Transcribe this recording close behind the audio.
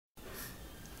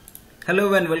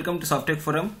Hello and welcome to Software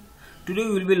Forum. Today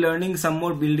we will be learning some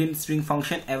more built-in string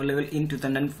function available in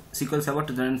SQL Server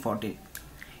 2014.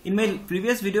 In my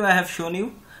previous video I have shown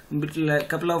you a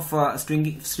couple of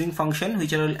string function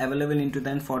which are available in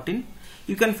 2014.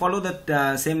 You can follow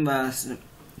that same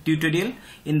tutorial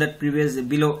in that previous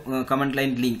below command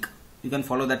line link. You can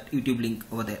follow that YouTube link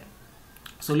over there.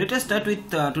 So let us start with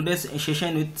today's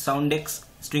session with Soundex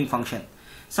string function.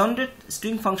 Soundex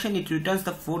string function, it returns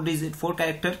the 4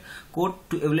 character code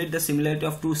to evaluate the similarity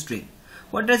of two string.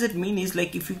 What does it mean is,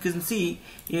 like, if you can see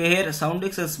here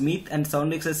Soundex as Smith and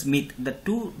Soundex as Smith,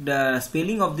 the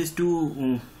spelling of these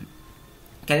two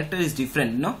character is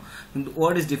different, no? The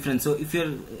word is different. So if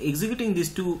you're executing this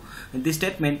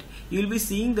statement, you will be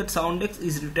seeing that Soundex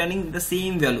is returning the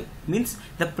same value. Means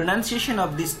the pronunciation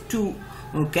of these two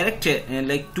character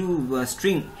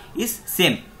string is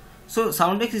same. So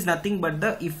Soundex is nothing but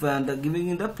giving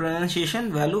you the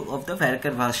pronunciation value of the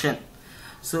Varchar version.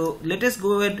 So let us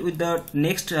go ahead with the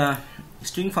next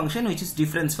string function, which is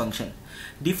difference function.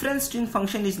 Difference string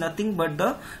function is nothing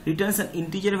but returns an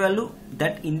integer value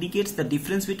that indicates the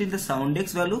difference between the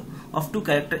Soundex value of two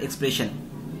character expression.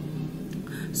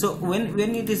 So when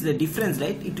it is the difference,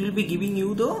 right, it will be giving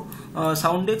you the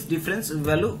Soundex difference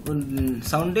value,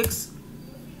 Soundex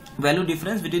value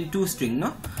difference between two string,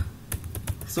 no?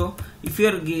 So if you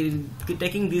are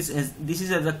taking this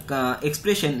is as a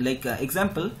expression, like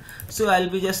example, so I'll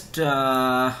be just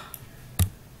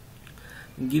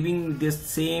giving this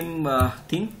same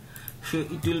thing. So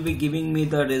it will be giving me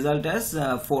the result as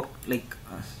 4.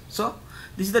 So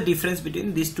this is the difference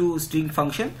between these two string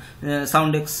function,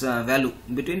 Soundex value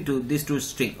between these two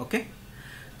string. Okay,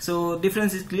 so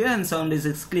difference is clear and Soundex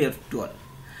is clear to all.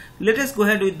 Let us go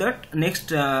ahead with that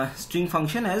next string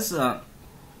function as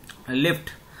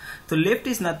left. So left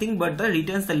is nothing but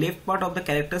returns the left part of the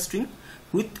character string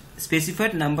with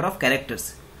specified number of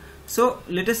characters. So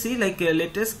let us see,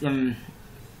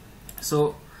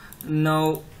 so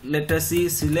now let us see,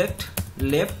 select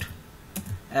left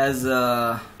as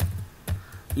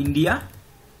India,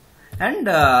 and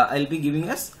I'll be giving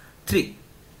us 2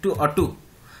 or 2.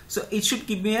 So it should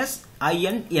give me as I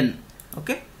and N.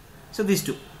 Okay, so these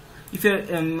two. If you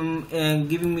are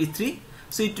giving me 3,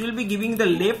 so it will be giving the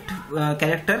left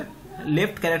character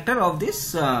of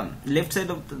this left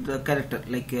side of the character,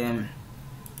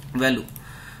 value.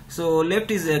 So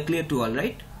left is clear to all,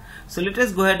 right? So let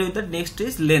us go ahead with the next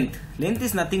is length. Length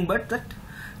is nothing but that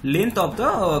length of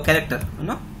the character, you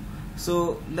know.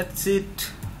 So let's see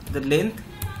the length.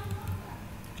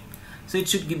 So it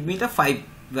should give me the 5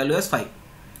 value as 5.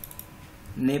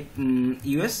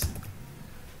 US,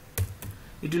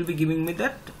 it will be giving me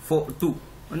that 2,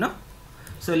 you know.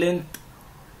 So length,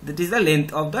 that is the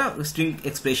length of the string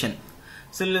expression.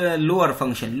 So lower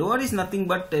function, lower is nothing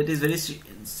but, it is very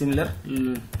similar,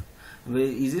 very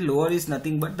easy. Lower is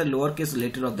nothing but the lowercase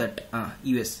letter of that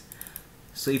US.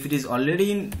 So if it is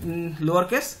already in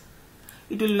lowercase,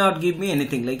 it will not give me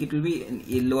anything, like it will be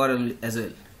in lower as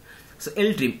well. So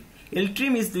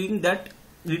Ltrim is doing that,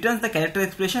 returns the character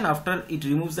expression after it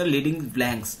removes the leading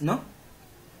blanks, no?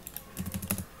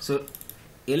 So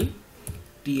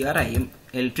Ltrim,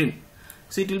 Ltrim.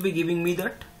 So it will be giving me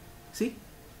that, see,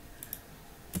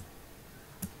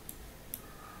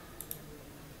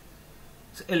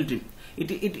 so Ltrim,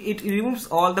 it removes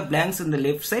all the blanks on the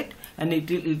left side and it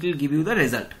will give you the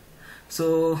result.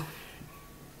 So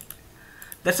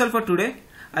that's all for today.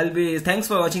 Thanks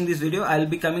for watching this video. I'll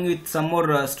be coming with some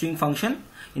more string function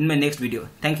in my next video.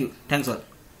 Thank you. Thanks all.